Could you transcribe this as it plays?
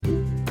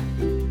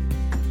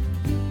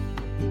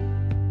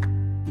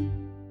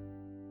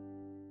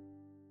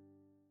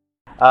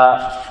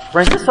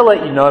Friends, just to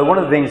let you know, one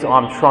of the things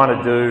I'm trying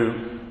to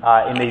do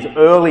in these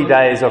early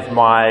days of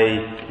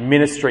my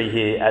ministry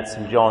here at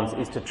St John's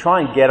is to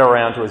try and get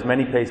around to as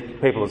many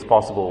people as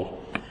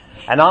possible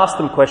and ask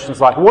them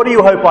questions like, what do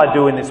you hope I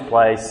do in this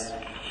place?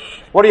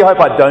 What do you hope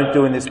I don't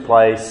do in this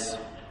place?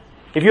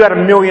 If you had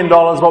 $1 million,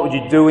 what would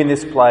you do in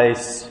this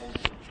place?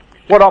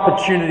 What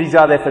opportunities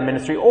are there for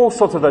ministry? All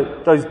sorts of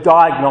those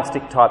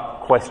diagnostic type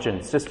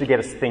questions, just to get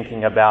us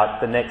thinking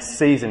about the next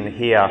season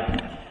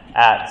here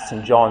at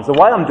St John's. The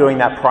way I'm doing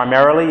that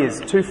primarily is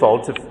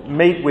twofold: to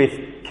meet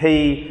with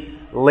key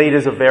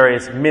leaders of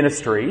various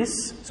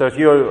ministries. So if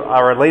you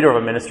are a leader of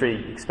a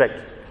ministry,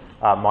 expect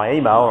my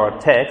email or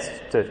a text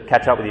to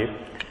catch up with you.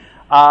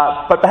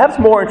 But perhaps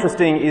more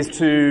interesting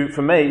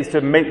for me is to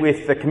meet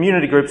with the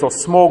community groups or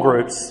small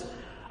groups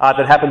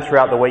that happen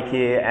throughout the week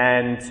here,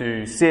 and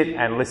to sit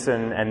and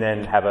listen and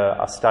then have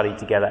a study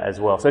together as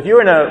well. So if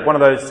you're in one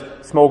of those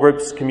small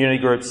groups, community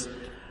groups,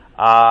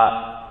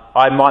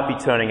 I might be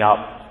turning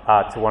up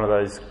to one of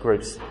those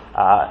groups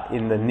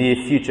in the near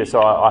future.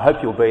 So I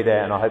hope you'll be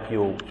there, and I hope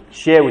you'll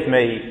share with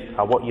me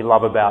what you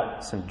love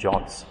about St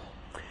John's.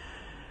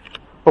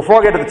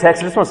 Before I get to the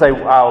text, I just want to say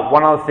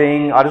one other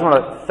thing. I just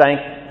want to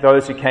thank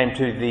those who came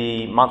to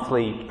the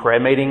monthly prayer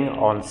meeting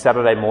on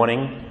Saturday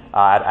morning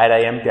at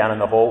 8 a.m. down in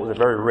the hall. It was a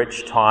very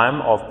rich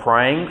time of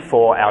praying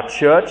for our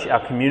church,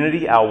 our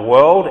community, our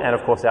world, and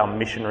of course our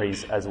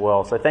missionaries as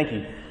well. So thank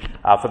you.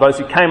 For those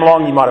who came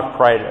along, you might have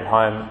prayed at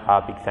home.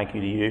 Big thank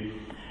you to you.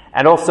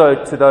 And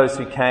also to those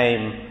who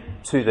came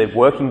to the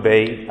Working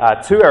Bee.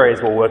 Two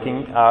areas were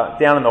working,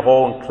 down in the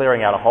hall and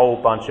clearing out a whole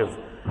bunch of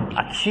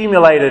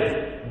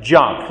accumulated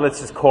junk.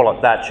 Let's just call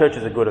it that.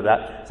 Churches are good at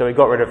that. So we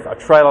got rid of a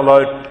trailer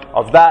load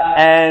of that,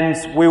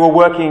 and we were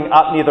working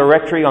up near the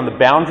rectory on the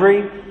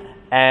boundary,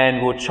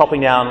 and we were chopping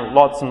down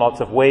lots and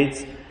lots of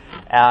weeds.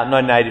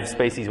 No native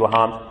species were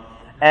harmed.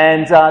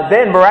 And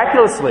then,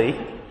 miraculously,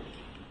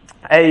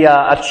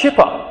 a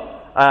chipper,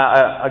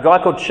 a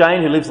guy called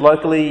Shane who lives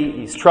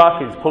locally, his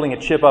truck, who's pulling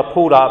a chipper,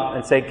 pulled up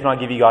and said, "Can I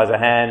give you guys a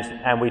hand?"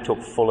 And we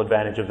took full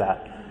advantage of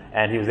that.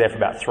 And he was there for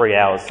about 3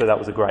 hours, so that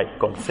was a great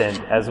godsend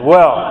as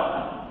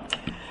well.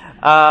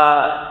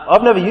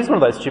 I've never used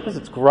one of those chippers.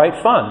 It's great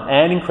fun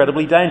and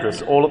incredibly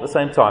dangerous all at the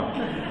same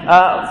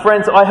time.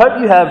 Friends, I hope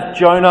you have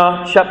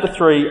Jonah chapter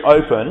 3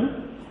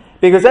 open,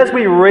 because as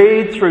we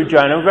read through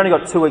Jonah, we've only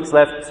got 2 weeks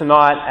left,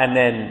 tonight and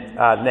then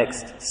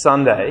next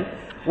Sunday,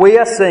 we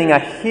are seeing a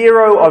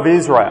hero of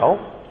Israel,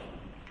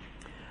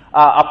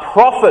 a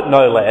prophet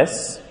no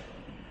less,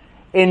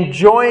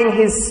 enjoying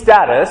his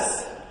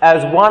status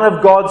as one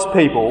of God's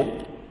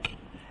people,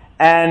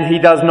 and he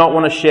does not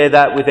want to share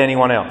that with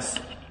anyone else.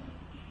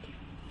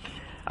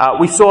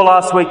 We saw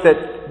last week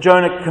that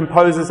Jonah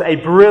composes a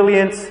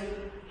brilliant,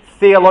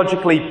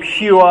 theologically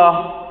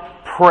pure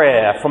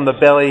prayer from the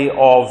belly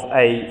of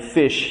a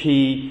fish.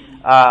 He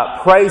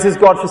praises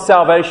God for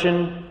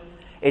salvation.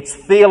 It's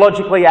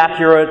theologically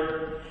accurate.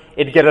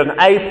 It'd get an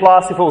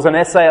A+ if it was an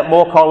essay at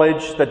Moore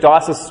College, the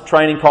Diocese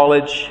Training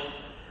College.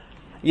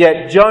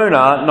 Yet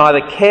Jonah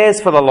neither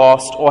cares for the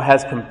lost or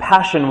has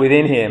compassion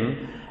within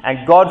him,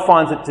 and God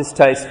finds it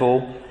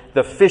distasteful,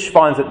 the fish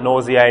finds it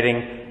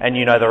nauseating, and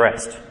you know the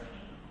rest.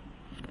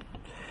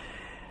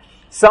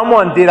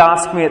 Someone did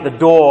ask me at the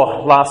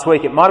door last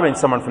week, it might have been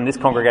someone from this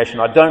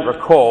congregation, I don't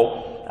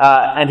recall,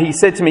 and he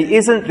said to me,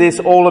 "Isn't this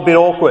all a bit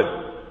awkward?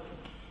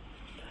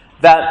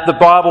 That the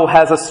Bible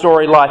has a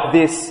story like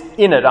this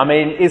in it? I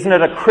mean, isn't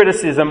it a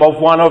criticism of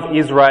one of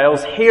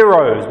Israel's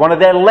heroes, one of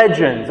their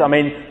legends? I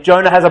mean,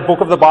 Jonah has a book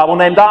of the Bible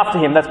named after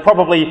him. That's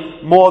probably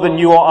more than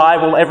you or I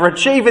will ever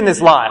achieve in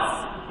this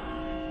life."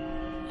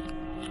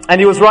 And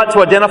he was right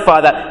to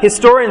identify that.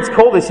 Historians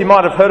call this, you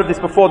might have heard of this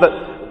before,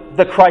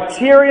 the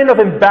criterion of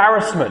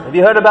embarrassment. Have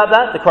you heard about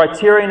that? The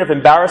criterion of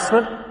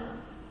embarrassment?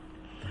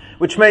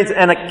 Which means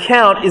an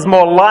account is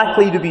more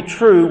likely to be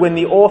true when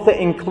the author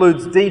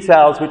includes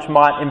details which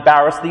might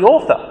embarrass the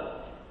author,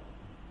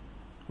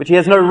 which he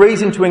has no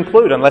reason to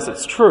include unless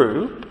it's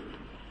true.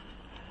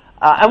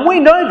 And we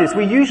know this.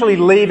 We usually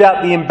leave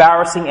out the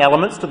embarrassing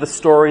elements to the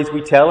stories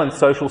we tell in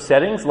social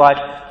settings, like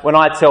when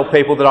I tell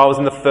people that I was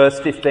in the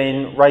first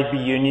 15 rugby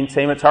union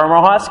team at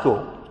Turramurra High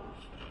School.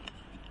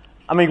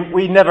 I mean,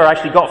 we never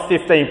actually got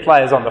 15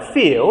 players on the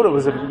field. It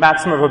was a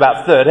maximum of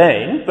about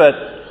 13, but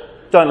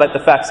don't let the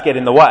facts get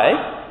in the way.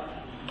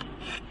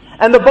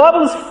 And the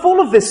Bible is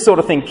full of this sort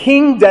of thing.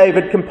 King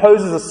David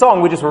composes a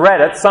song, we just read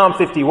it, Psalm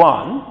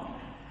 51.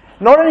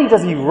 Not only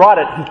does he write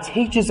it, he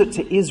teaches it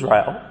to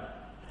Israel.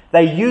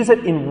 They use it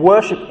in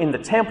worship in the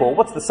temple.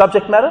 What's the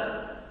subject matter?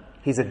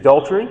 His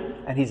adultery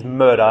and his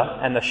murder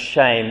and the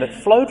shame that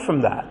flowed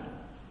from that.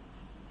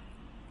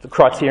 The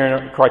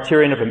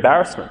criterion of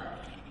embarrassment.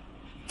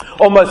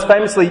 Or most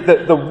famously,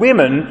 the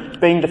women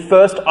being the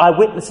first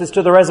eyewitnesses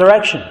to the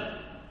resurrection.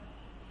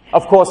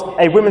 Of course,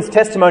 a women's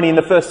testimony in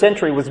the first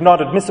century was not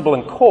admissible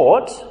in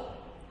court,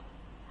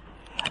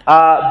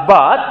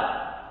 but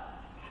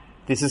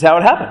this is how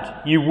it happened.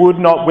 You would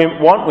not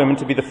want women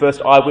to be the first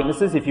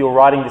eyewitnesses if you were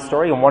writing the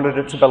story and wanted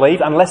it to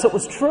believe, unless it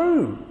was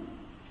true.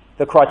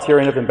 The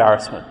criterion of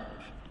embarrassment.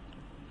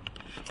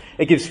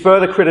 It gives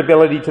further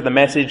credibility to the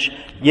message.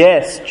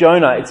 Yes,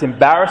 Jonah, it's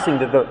embarrassing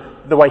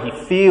the way he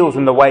feels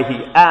and the way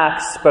he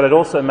acts, but it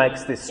also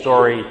makes this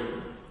story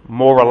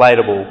more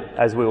relatable,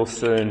 as we will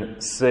soon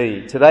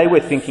see. Today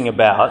we're thinking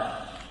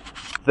about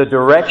the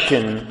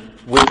direction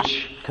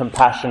which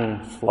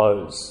compassion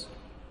flows.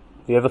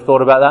 Have you ever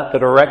thought about that? The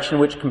direction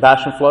which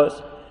compassion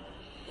flows?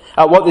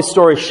 What this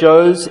story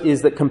shows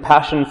is that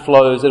compassion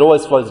flows, it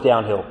always flows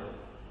downhill.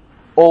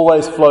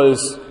 Always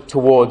flows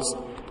towards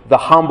the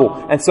humble.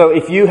 And so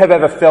if you have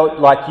ever felt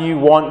like you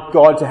want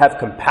God to have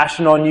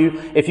compassion on you,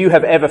 if you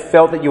have ever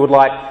felt that you would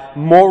like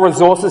more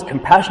resources,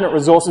 compassionate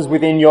resources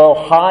within your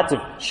heart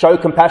to show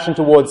compassion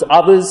towards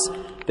others,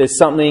 there's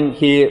something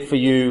here for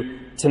you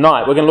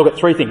tonight. We're going to look at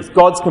three things: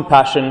 God's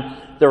compassion,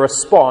 the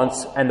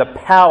response, and the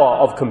power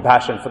of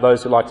compassion for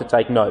those who like to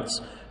take notes.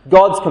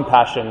 God's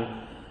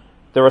compassion,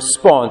 the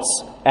response,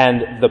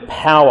 and the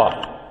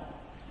power.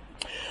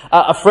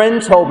 A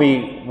friend told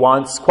me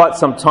once, quite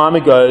some time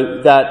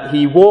ago, that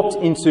he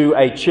walked into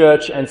a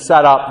church and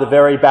sat up the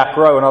very back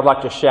row, and I'd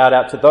like to shout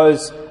out to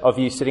those of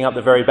you sitting up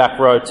the very back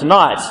row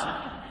tonight.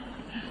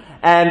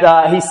 And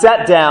he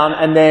sat down,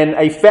 and then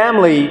a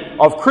family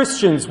of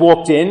Christians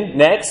walked in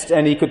next,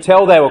 and he could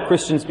tell they were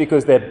Christians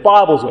because their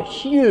Bibles were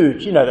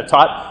huge. You know the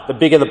type. The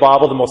bigger the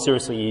Bible, the more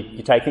seriously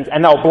you take things.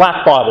 And they were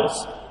black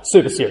Bibles,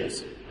 super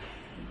serious.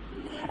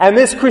 And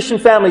this Christian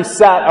family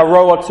sat a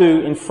row or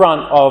two in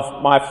front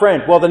of my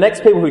friend. Well, the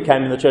next people who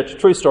came in the church,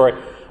 true story,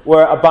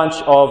 were a bunch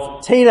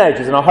of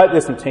teenagers. And I hope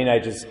there's some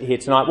teenagers here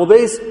tonight. Well,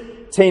 these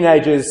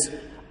teenagers,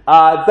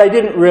 they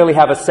didn't really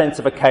have a sense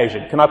of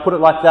occasion. Can I put it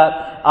like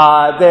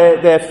that?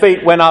 Their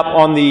feet went up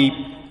on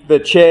the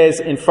chairs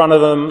in front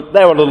of them.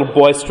 They were a little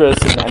boisterous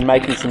and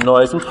making some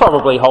noise and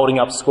probably holding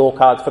up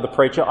scorecards for the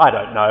preacher. I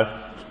don't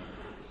know.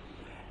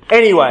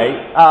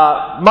 Anyway,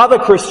 Mother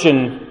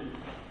Christian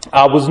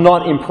was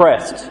not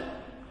impressed,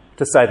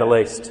 to say the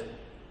least.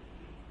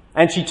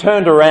 And she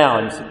turned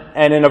around,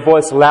 and in a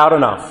voice loud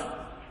enough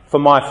for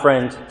my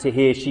friend to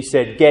hear, she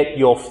said, "Get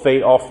your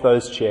feet off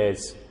those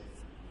chairs."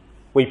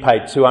 We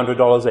paid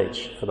 $200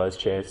 each for those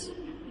chairs.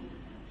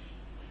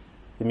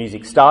 The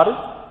music started.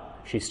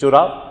 She stood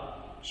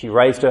up. She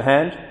raised her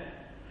hand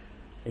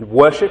in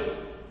worship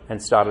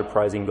and started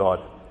praising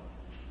God.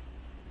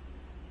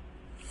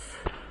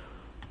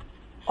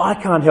 I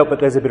can't help but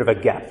there's a bit of a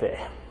gap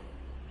there.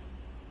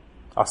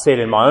 I see it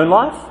in my own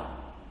life,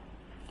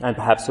 and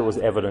perhaps it was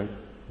evident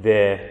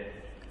there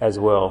as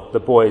well. The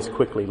boys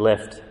quickly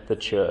left the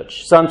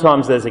church.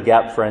 Sometimes there's a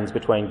gap, friends,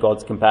 between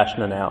God's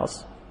compassion and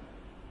ours.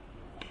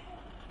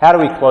 How do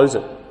we close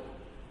it?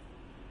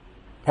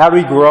 How do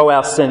we grow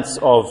our sense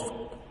of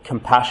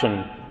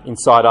compassion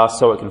inside us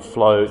so it can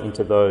flow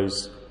into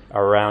those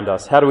around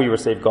us? How do we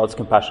receive God's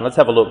compassion? Let's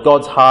have a look.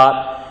 God's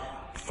heart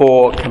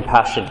for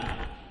compassion.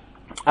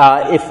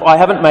 If I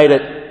haven't made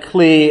it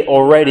clear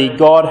already,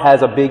 God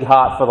has a big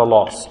heart for the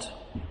lost.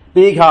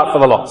 Big heart for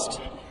the lost.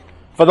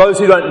 For those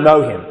who don't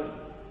know Him.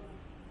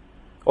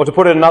 Or to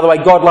put it another way,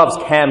 God loves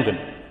Camden.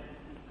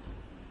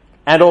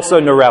 And also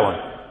Narellan.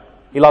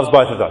 He loves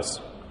both of those.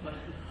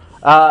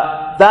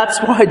 That's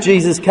why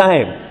Jesus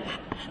came.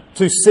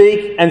 To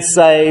seek and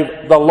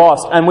save the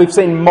lost. And we've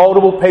seen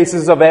multiple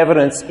pieces of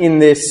evidence in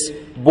this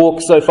book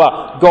so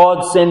far.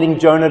 God sending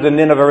Jonah to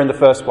Nineveh in the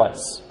first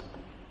place.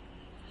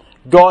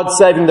 God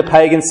saving the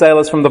pagan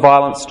sailors from the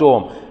violent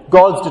storm.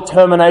 God's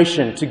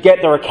determination to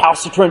get the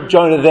recalcitrant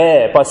Jonah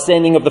there by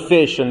sending of the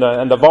fish and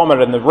the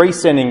vomit and the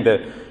resending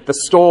the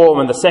storm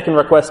and the second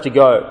request to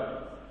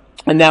go.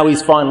 And now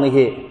he's finally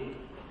here.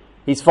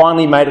 He's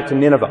finally made it to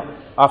Nineveh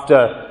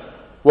after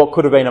what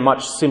could have been a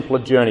much simpler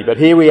journey. But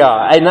here we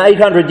are. And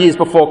 800 years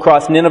before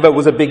Christ, Nineveh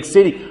was a big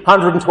city.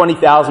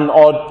 120,000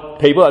 odd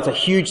people. That's a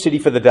huge city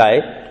for the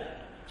day.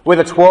 With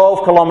a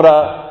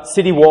 12-kilometre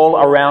city wall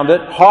around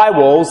it, high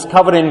walls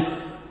covered in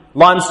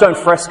limestone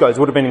frescoes.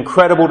 Would have been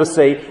incredible to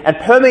see. And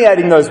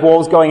permeating those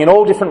walls, going in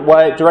all different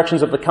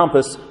directions of the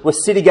compass, were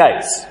city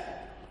gates.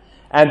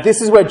 And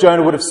this is where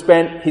Jonah would have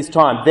spent his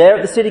time, there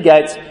at the city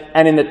gates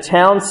and in the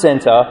town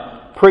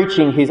centre,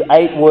 preaching his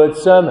 8-word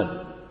sermon.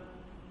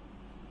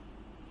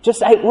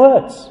 Just 8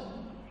 words.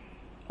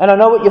 And I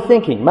know what you're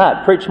thinking.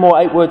 Matt, preach more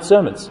 8-word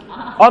sermons.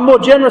 I'm more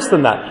generous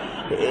than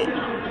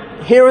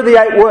that. Here are the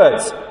 8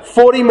 words.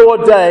 40 more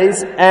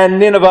days and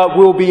Nineveh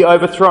will be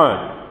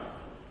overthrown.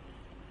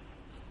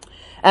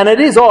 And it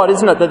is odd,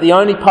 isn't it, that the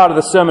only part of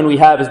the sermon we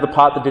have is the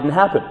part that didn't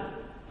happen.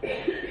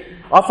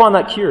 I find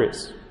that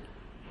curious.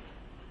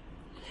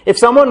 If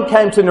someone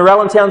came to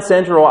Narellan Town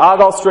Centre or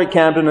Argyle Street,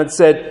 Camden, and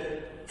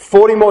said,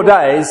 40 more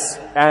days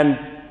and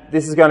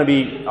this is going to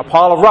be a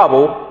pile of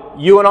rubble,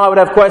 you and I would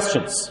have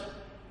questions.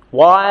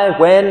 Why,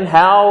 when,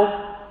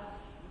 how?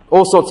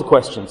 All sorts of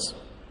questions.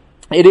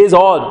 It is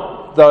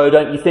odd, though,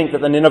 don't you think,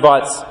 that the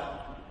Ninevites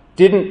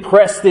didn't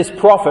press this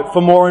prophet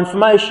for more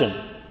information?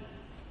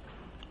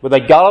 Were they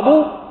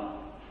gullible?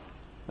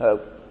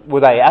 Were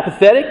they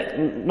apathetic?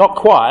 Not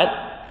quite.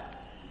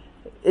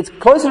 It's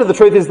closer to the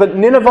truth is that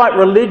Ninevite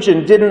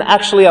religion didn't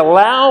actually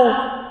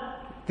allow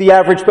the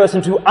average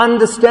person to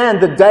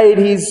understand the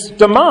deity's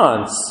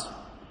demands.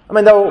 I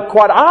mean, they were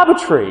quite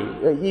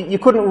arbitrary. You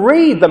couldn't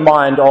read the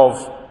mind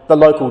of the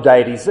local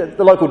deities.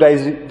 The local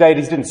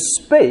deities didn't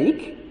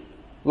speak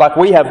like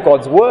we have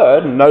God's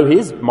word and know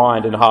his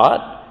mind and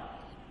heart.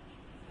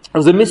 It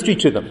was a mystery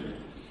to them.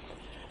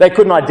 They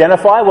couldn't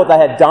identify what they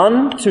had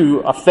done to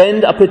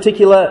offend a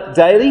particular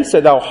deity, so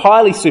they were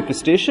highly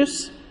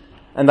superstitious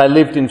and they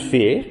lived in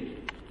fear.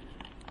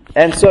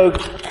 And so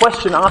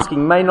question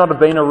asking may not have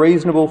been a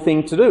reasonable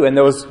thing to do, and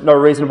there was no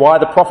reason why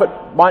the prophet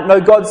might know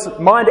God's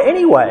mind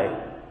anyway.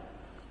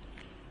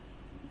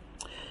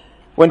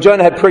 When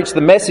Jonah had preached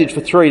the message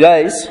for 3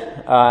 days,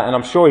 and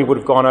I'm sure he would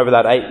have gone over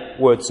that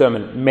 8-word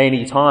sermon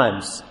many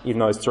times in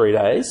those 3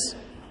 days,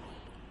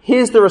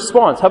 here's the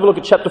response. Have a look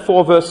at chapter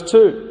 4, verse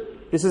 2.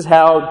 This is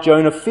how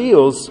Jonah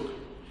feels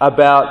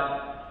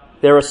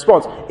about their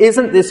response.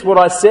 Isn't this what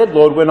I said,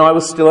 Lord, when I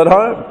was still at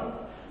home?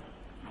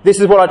 This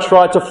is what I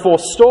tried to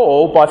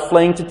forestall by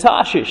fleeing to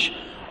Tarshish.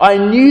 I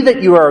knew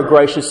that you are a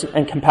gracious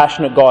and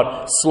compassionate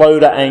God, slow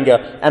to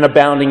anger and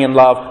abounding in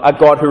love, a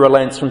God who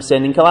relents from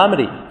sending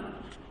calamity.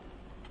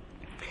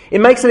 It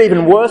makes it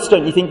even worse,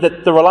 don't you think,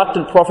 that the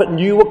reluctant prophet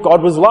knew what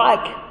God was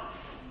like?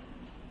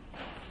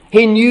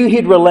 He knew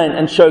he'd relent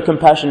and show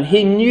compassion.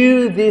 He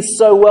knew this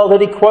so well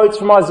that he quotes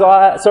from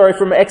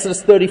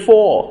Exodus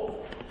 34.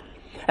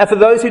 And for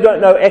those who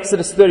don't know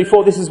Exodus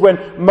 34, this is when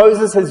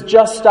Moses has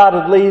just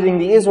started leading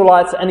the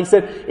Israelites, and he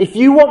said, if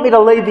you want me to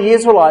lead the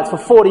Israelites for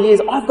 40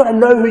 years, I've got to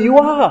know who you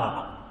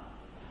are.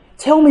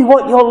 Tell me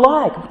what you're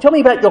like. Tell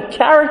me about your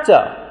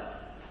character.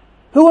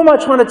 Who am I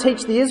trying to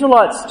teach the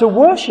Israelites to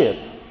worship?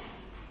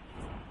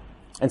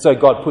 And so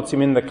God puts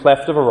him in the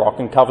cleft of a rock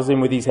and covers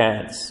him with his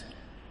hands.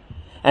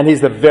 And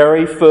here's the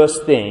very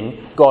first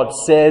thing God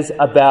says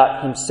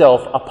about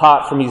himself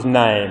apart from his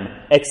name.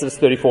 Exodus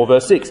 34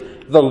 verse 6.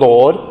 The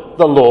Lord,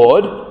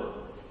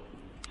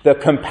 the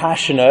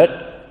compassionate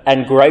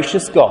and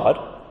gracious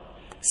God,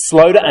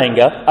 slow to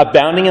anger,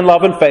 abounding in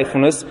love and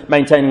faithfulness,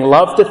 maintaining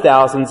love to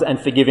thousands and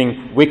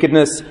forgiving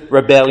wickedness,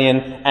 rebellion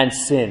and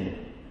sin.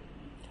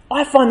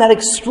 I find that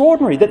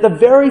extraordinary that the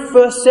very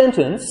first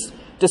sentence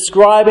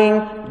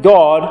describing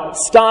God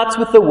starts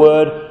with the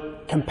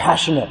word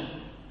compassionate.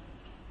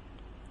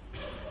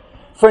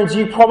 Friends,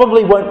 you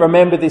probably won't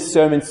remember this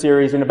sermon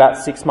series in about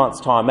 6 months'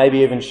 time, maybe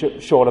even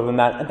shorter than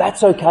that, and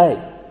that's okay.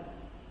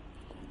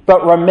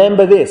 But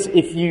remember this,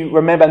 if you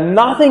remember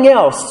nothing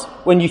else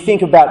when you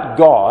think about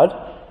God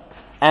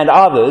and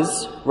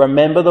others,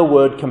 remember the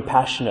word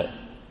compassionate.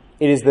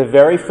 It is the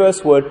very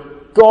first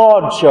word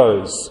God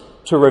chose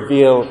to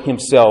reveal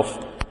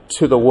himself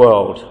to the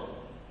world.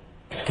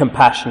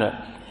 Compassionate.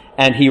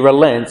 And he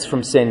relents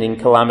from sending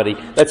calamity.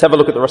 Let's have a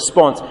look at the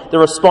response. The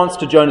response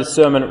to Jonah's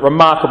sermon,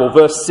 remarkable.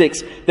 Verse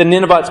 6, the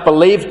Ninevites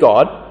believed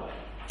God,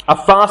 a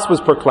fast was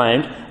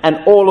proclaimed,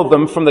 and all of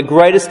them, from the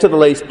greatest to the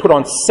least, put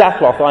on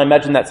sackcloth. I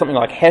imagine that's something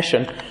like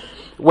Hessian.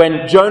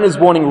 When Jonah's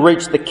warning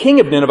reached the king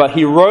of Nineveh,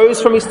 he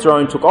rose from his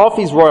throne, took off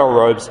his royal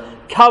robes,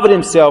 covered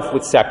himself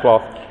with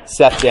sackcloth,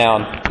 sat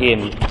down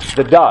in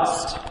the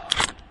dust.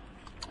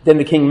 Then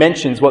the king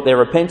mentions what they're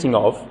repenting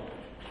of.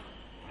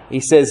 He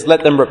says,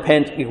 let them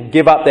repent,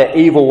 give up their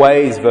evil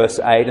ways, verse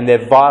 8, and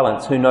their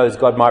violence. Who knows,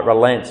 God might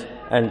relent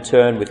and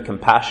turn with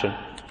compassion.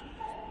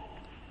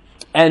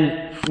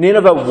 And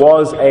Nineveh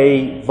was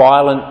a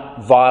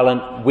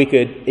violent,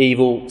 wicked,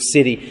 evil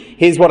city.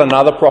 Here's what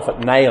another prophet,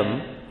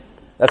 Nahum,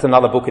 that's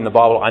another book in the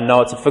Bible. I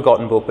know it's a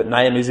forgotten book, but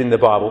Nahum is in the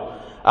Bible.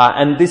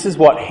 And this is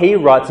what he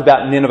writes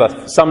about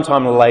Nineveh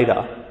sometime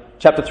later.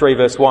 Chapter 3,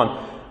 verse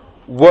 1.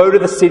 Woe to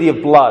the city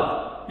of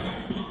blood,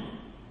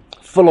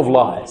 full of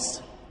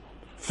lies,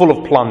 full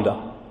of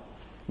plunder,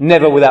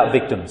 never without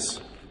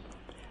victims.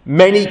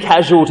 Many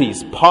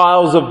casualties,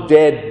 piles of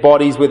dead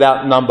bodies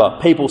without number,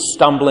 people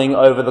stumbling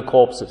over the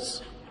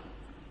corpses.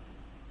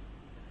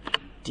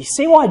 Do you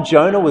see why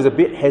Jonah was a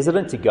bit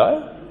hesitant to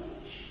go?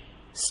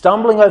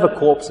 Stumbling over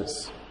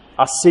corpses,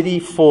 a city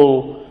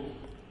full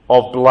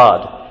of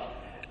blood.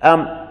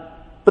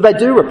 But they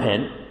do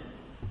repent.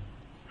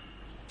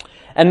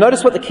 And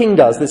notice what the king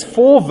does. There's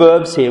 4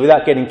 verbs here,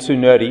 without getting too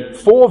nerdy.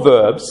 4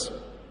 verbs,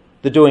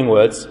 the doing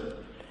words.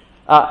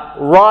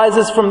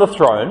 Rises from the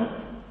throne,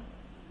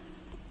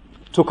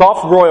 took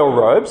off royal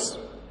robes,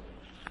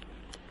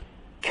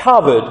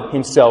 covered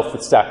himself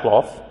with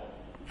sackcloth,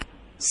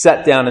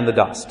 sat down in the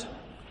dust,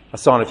 a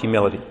sign of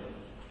humility.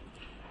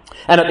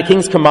 And at the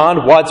king's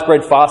command,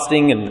 widespread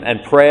fasting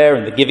and prayer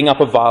and the giving up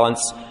of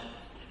violence,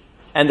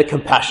 and the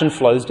compassion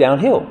flows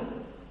downhill.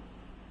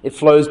 It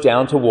flows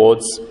down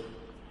towards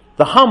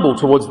the humble,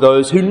 towards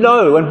those who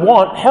know and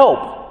want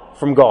help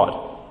from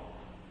God.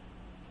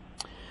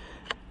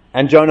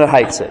 And Jonah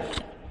hates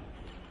it.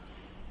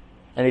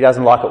 And he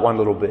doesn't like it one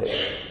little bit.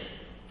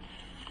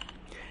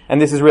 And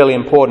this is really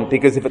important,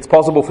 because if it's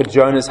possible for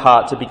Jonah's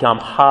heart to become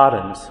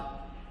hardened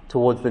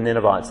towards the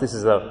Ninevites, this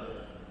is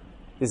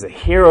a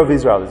hero of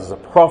Israel, this is a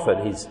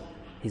prophet,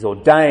 he's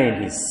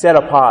ordained, he's set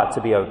apart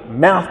to be a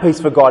mouthpiece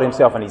for God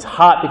himself, and his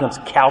heart becomes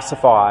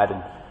calcified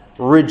and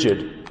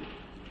rigid.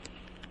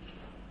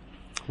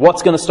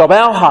 What's going to stop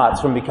our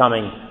hearts from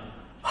becoming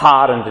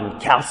hardened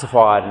and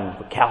calcified and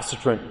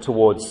recalcitrant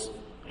towards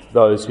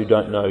those who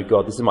don't know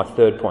God. This is my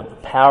third point, the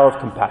power of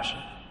compassion.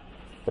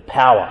 The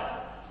power.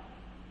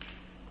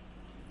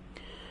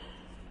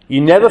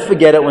 You never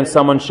forget it when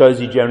someone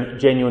shows you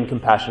genuine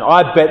compassion.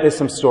 I bet there's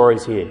some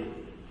stories here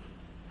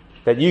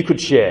that you could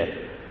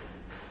share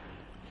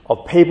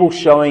of people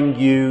showing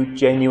you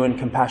genuine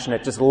compassion.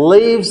 It just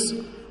leaves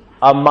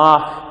a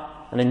mark,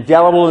 an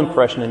indelible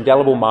impression, an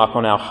indelible mark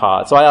on our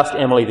hearts. I asked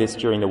Emily this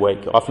during the week.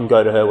 I often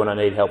go to her when I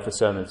need help for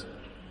sermons.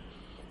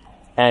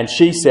 And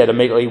she said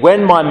immediately,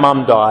 when my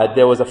mum died,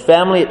 there was a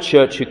family at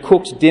church who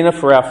cooked dinner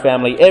for our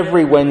family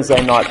every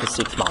Wednesday night for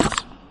 6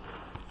 months.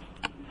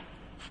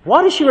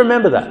 Why does she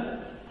remember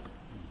that?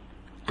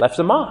 Left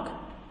a mark.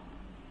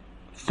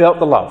 Felt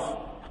the love.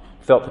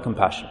 Felt the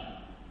compassion.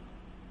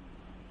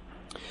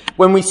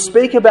 When we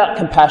speak about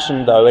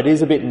compassion, though, it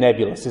is a bit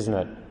nebulous, isn't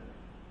it?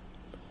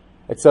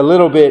 It's a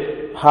little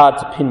bit hard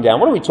to pin down.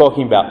 What are we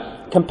talking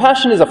about?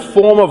 Compassion is a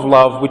form of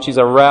love which is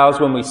aroused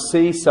when we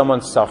see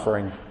someone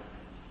suffering,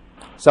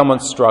 someone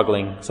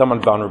struggling,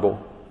 someone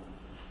vulnerable.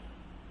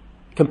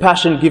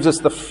 Compassion gives us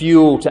the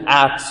fuel to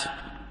act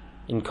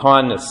in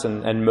kindness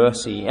and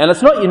mercy. And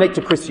it's not unique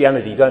to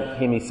Christianity, don't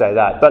hear me say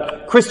that.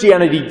 But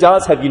Christianity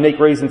does have unique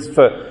reasons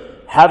for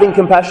having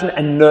compassion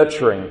and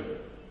nurturing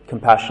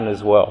compassion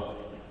as well.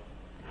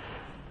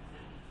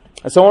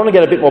 And so I want to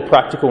get a bit more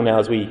practical now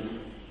as we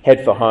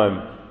head for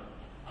home.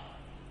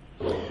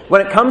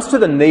 When it comes to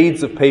the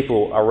needs of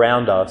people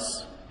around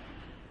us,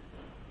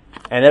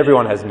 and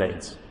everyone has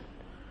needs,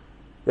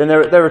 then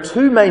there are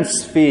two main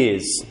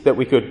spheres that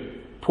we could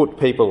put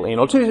people in,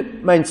 or two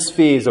main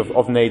spheres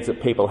of needs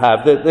that people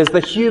have. There's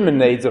the human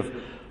needs of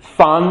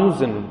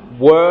funds and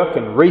work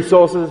and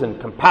resources and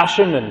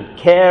compassion and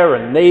care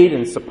and need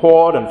and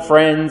support and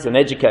friends and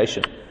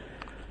education.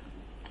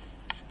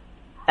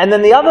 And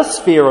then the other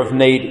sphere of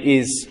need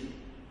is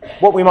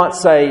what we might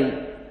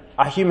say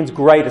a human's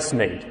greatest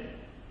need.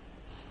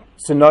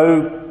 To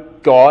know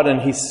God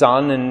and His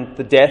Son and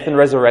the death and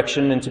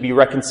resurrection and to be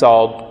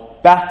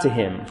reconciled back to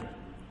Him.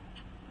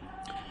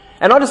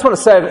 And I just want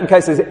to say, in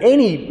case there's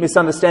any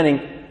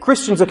misunderstanding,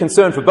 Christians are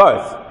concerned for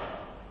both.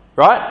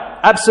 Right?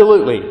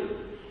 Absolutely.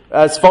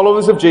 As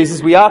followers of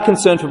Jesus, we are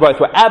concerned for both.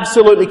 We're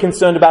absolutely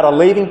concerned about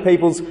alleviating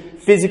people's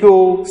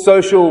physical,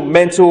 social,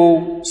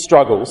 mental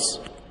struggles.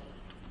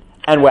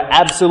 And we're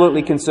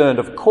absolutely concerned,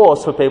 of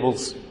course, for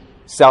people's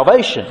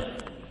salvation.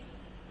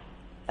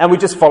 And we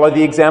just follow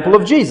the example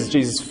of Jesus.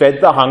 Jesus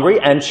fed the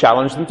hungry and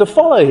challenged them to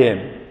follow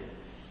Him.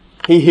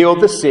 He healed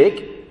the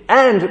sick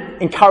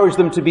and encouraged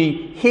them to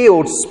be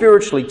healed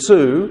spiritually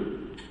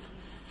too.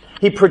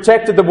 He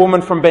protected the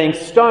woman from being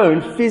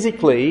stoned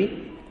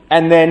physically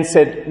and then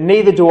said,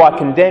 neither do I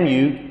condemn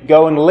you,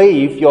 go and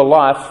leave your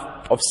life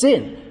of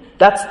sin.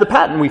 That's the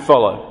pattern we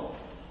follow.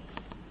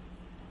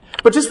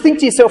 But just think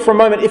to yourself for a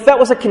moment, if that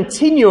was a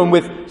continuum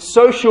with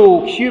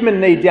social human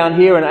need down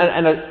here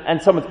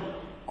and someone's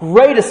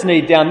greatest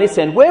need down this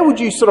end, where would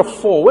you sort of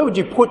fall? Where would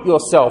you put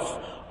yourself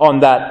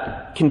on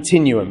that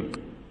continuum?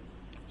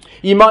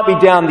 You might be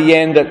down the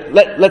end that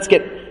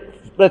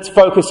let's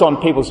focus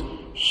on people's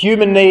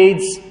human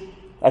needs,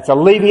 let's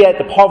alleviate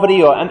the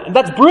poverty, and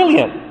that's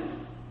brilliant.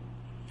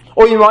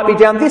 Or you might be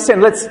down this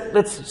end, let's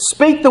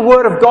speak the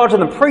word of God to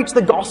them, preach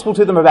the gospel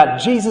to them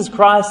about Jesus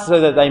Christ so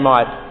that they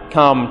might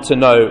come to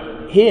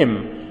know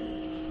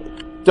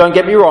Him. Don't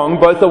get me wrong,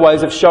 both are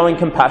ways of showing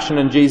compassion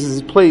and Jesus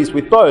is pleased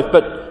with both,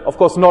 but of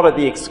course not at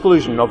the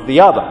exclusion of the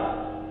other.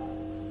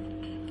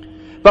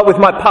 But with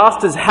my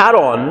pastor's hat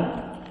on,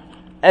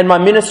 and my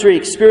ministry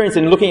experience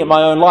in looking at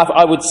my own life,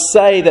 I would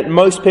say that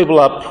most people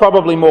are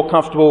probably more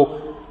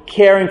comfortable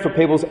caring for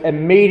people's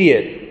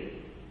immediate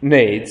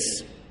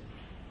needs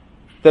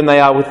than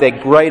they are with their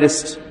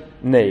greatest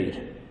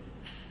need.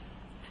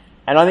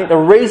 And I think the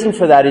reason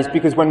for that is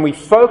because when we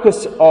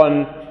focus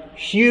on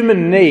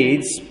human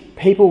needs,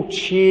 people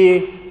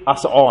cheer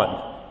us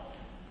on.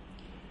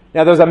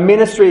 Now, there was a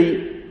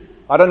ministry,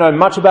 I don't know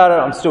much about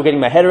it, I'm still getting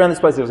my head around this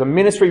place. There was a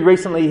ministry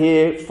recently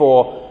here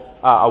for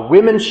a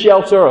women's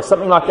shelter or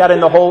something like that in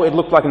the hall. It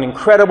looked like an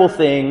incredible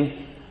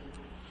thing.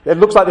 It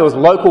looks like there was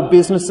local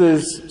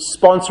businesses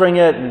sponsoring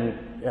it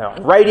and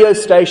a radio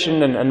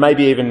station and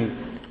maybe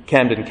even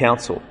Camden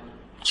Council.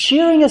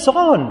 Cheering us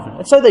on.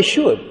 And so they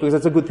should, because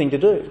it's a good thing to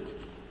do.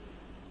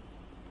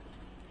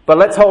 But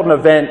let's hold an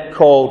event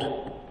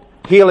called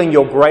Healing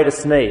Your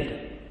Greatest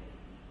Need.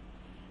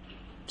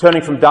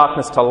 Turning from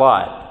darkness to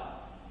light.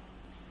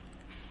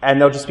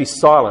 And there'll just be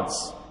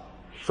silence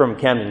from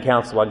Camden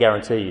Council, I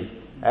guarantee you.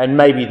 And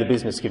maybe the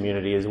business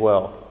community as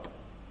well.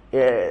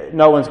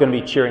 No one's going to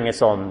be cheering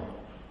us on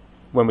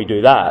when we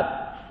do that.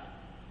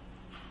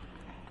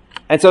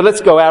 And so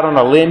let's go out on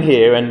a limb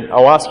here, and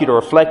I'll ask you to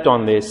reflect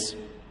on this.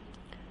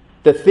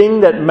 The thing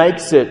that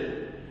makes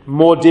it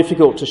more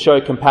difficult to show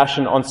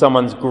compassion on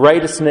someone's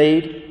greatest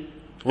need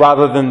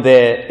rather than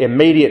their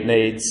immediate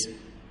needs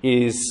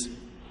is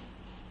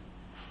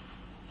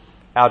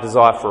our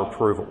desire for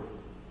approval,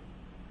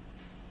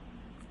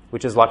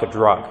 which is like a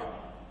drug.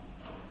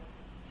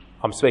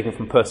 I'm speaking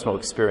from personal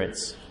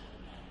experience.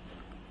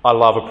 I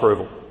love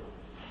approval.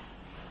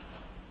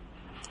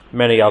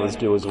 Many others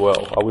do as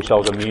well. I wish I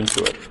was immune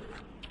to it.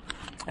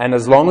 And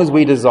as long as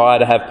we desire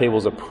to have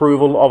people's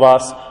approval of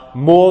us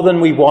more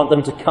than we want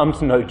them to come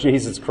to know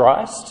Jesus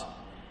Christ,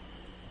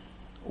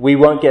 we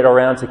won't get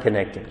around to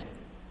connecting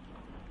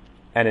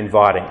and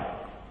inviting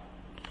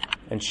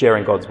and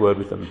sharing God's word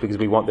with them because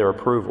we want their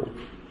approval.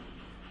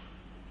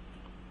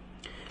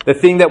 The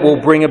thing that will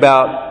bring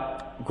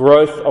about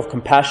growth of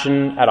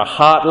compassion at a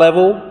heart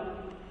level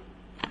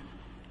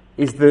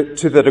is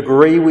to the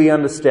degree we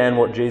understand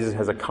what Jesus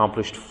has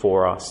accomplished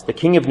for us. The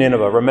king of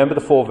Nineveh, remember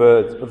the four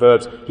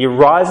verbs. He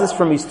rises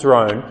from his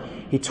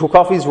throne, he took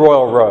off his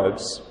royal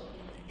robes,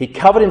 he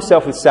covered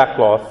himself with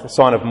sackcloth, a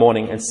sign of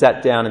mourning, and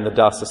sat down in the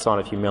dust, a sign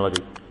of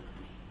humility.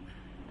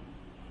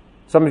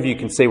 Some of you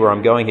can see where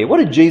I'm going here. What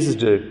did Jesus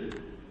do?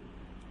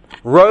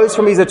 Rose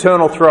from his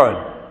eternal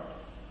throne,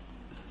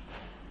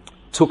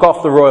 took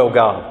off the royal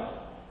garb,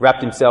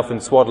 wrapped himself in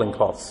swaddling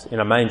cloths in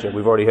a manger.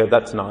 We've already heard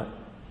that tonight.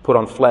 Put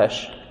on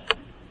flesh.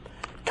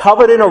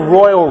 Covered in a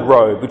royal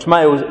robe, which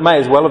may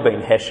as well have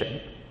been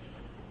Hessian,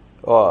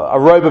 a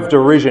robe of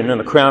derision and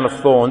a crown of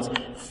thorns,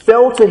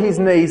 fell to his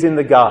knees in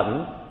the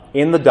garden,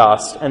 in the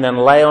dust, and then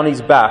lay on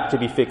his back to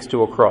be fixed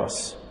to a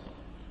cross.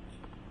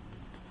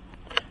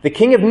 The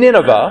king of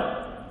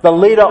Nineveh, the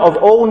leader of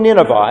all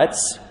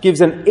Ninevites,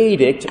 gives an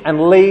edict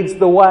and leads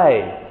the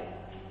way.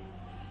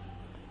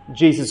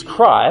 Jesus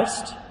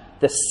Christ,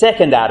 the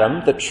second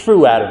Adam, the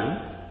true Adam,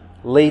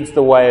 leads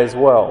the way as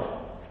well.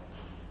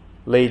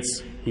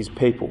 Leads his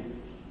people.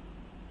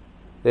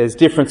 There's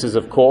differences,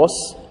 of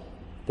course.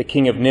 The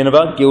king of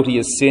Nineveh, guilty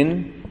as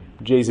sin.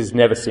 Jesus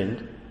never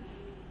sinned.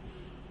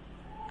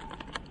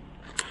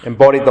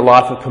 Embodied the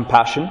life of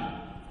compassion,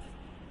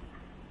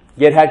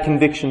 yet had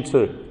conviction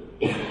too.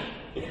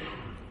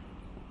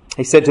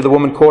 He said to the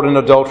woman caught in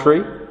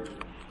adultery,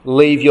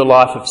 "Leave your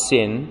life of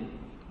sin."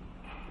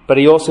 But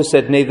he also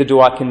said, "Neither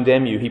do I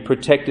condemn you." He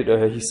protected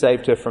her. He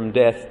saved her from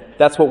death.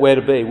 That's what we're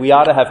to be. We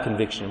are to have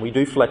conviction. We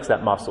do flex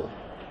that muscle.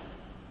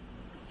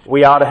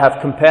 We are to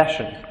have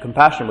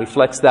compassion. We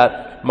flex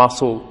that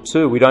muscle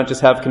too. We don't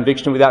just have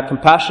conviction without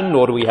compassion,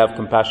 nor do we have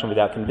compassion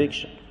without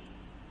conviction.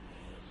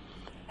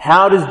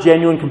 How does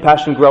genuine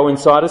compassion grow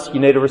inside us? You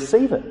need to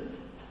receive it.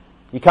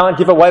 You can't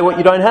give away what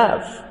you don't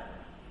have.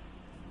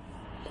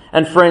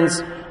 And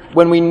friends,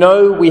 when we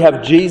know we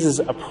have Jesus'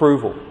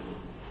 approval,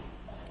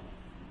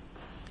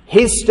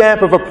 his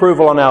stamp of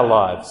approval on our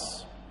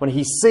lives, when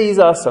he sees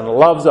us and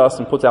loves us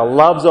and puts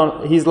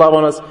his love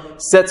on us,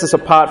 sets us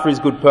apart for his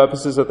good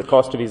purposes at the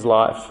cost of his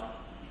life,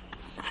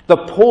 the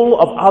pull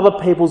of other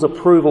people's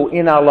approval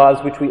in our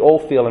lives, which we all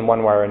feel in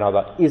one way or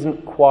another,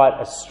 isn't quite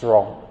as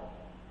strong.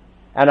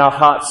 And our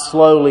heart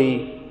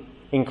slowly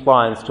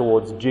inclines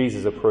towards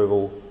Jesus'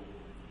 approval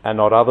and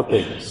not other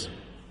people's.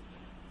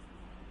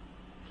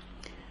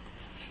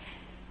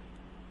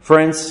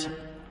 Friends,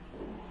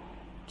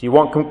 do you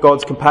want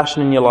God's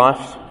compassion in your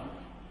life?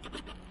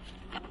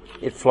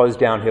 It flows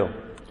downhill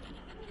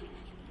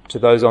to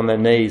those on their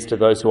knees, to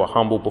those who are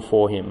humble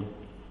before him.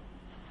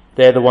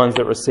 They're the ones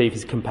that receive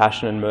his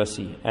compassion and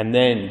mercy, and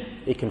then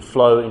it can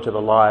flow into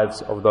the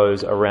lives of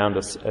those around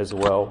us as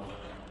well.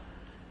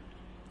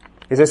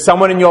 Is there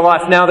someone in your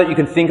life now that you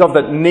can think of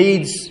that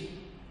needs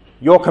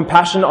your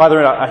compassion,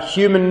 either a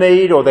human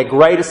need or their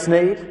greatest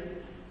need?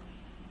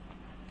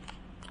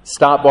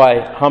 Start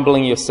by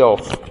humbling yourself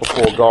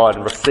before God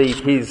and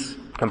receive his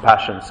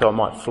compassion so it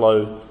might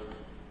flow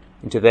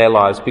into their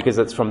lives, because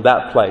it's from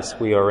that place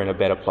we are in a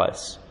better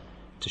place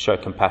to show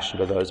compassion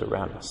to those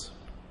around us.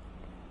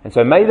 And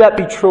so may that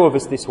be true of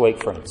us this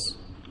week, friends.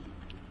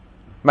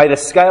 May the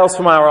scales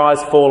from our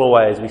eyes fall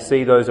away as we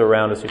see those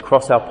around us who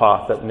cross our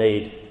path that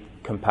need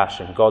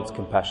compassion, God's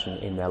compassion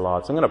in their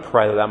lives. I'm going to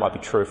pray that might be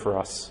true for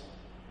us.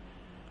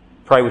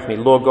 Pray with me.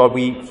 Lord God,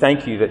 we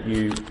thank you that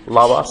you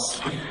love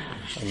us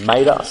and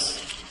made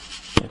us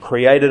and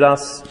created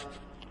us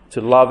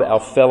to love our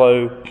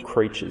fellow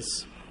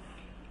creatures.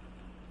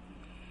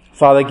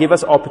 Father, give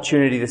us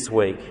opportunity this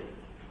week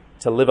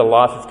to live a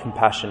life of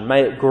compassion.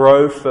 May it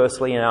grow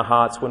firstly in our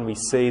hearts when we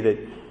see that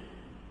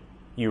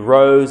you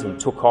rose and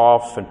took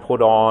off and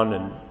put on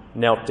and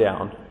knelt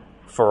down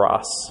for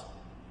us.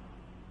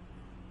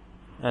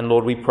 And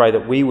Lord, we pray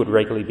that we would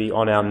regularly be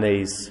on our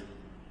knees,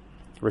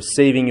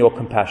 receiving your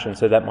compassion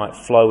so that might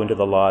flow into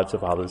the lives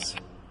of others.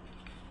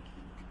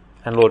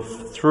 And Lord,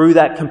 through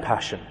that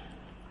compassion,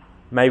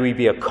 may we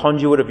be a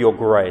conduit of your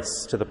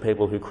grace to the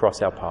people who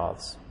cross our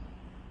paths,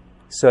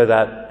 so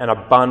that an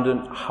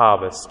abundant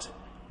harvest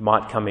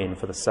might come in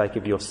for the sake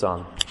of your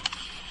Son,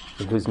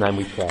 in whose name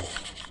we pray.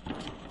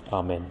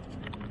 Amen.